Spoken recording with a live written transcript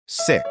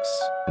6.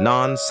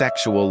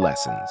 Non-sexual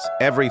lessons.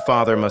 Every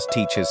father must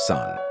teach his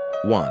son.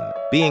 1.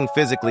 Being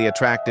physically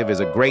attractive is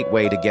a great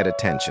way to get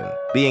attention.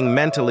 Being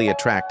mentally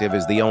attractive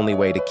is the only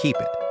way to keep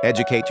it.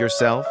 Educate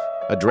yourself,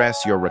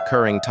 address your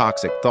recurring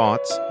toxic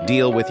thoughts,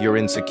 deal with your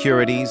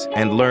insecurities,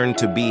 and learn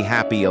to be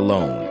happy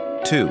alone.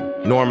 2.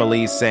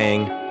 Normalize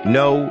saying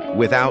no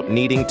without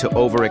needing to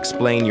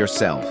over-explain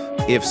yourself.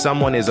 If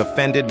someone is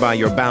offended by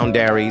your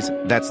boundaries,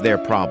 that's their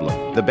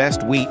problem. The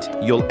best weight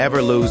you'll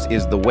ever lose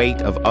is the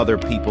weight of other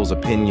people's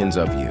opinions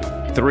of you.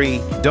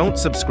 3. Don't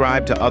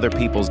subscribe to other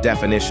people's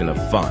definition of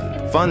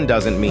fun. Fun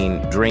doesn't mean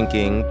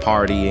drinking,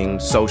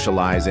 partying,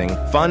 socializing.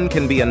 Fun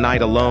can be a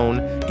night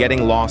alone,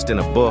 getting lost in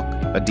a book,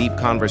 a deep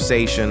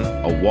conversation,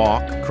 a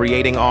walk,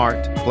 creating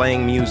art,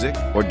 playing music,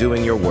 or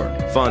doing your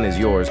work. Fun is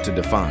yours to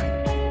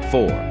define.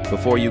 4.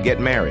 Before you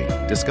get married,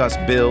 discuss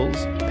bills,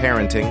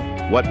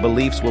 parenting, what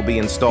beliefs will be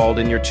installed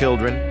in your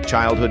children,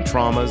 childhood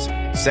traumas,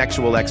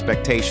 sexual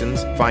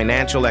expectations,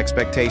 financial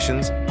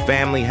expectations,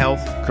 family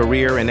health,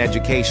 career and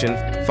education.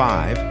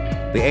 5.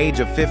 The age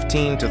of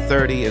 15 to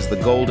 30 is the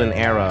golden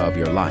era of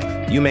your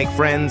life. You make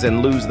friends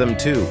and lose them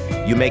too.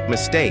 You make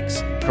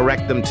mistakes,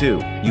 correct them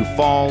too. You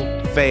fall,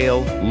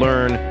 fail,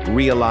 learn,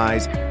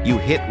 realize. You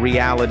hit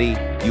reality,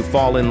 you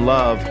fall in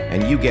love,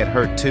 and you get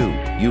hurt too.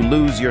 You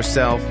lose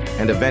yourself,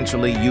 and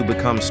eventually you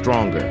become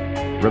stronger.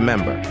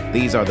 Remember,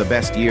 these are the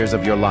best years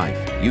of your life.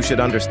 You should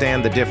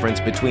understand the difference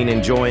between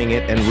enjoying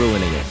it and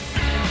ruining it.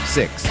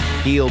 6.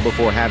 Heal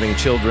before having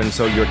children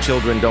so your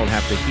children don't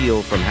have to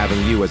heal from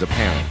having you as a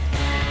parent.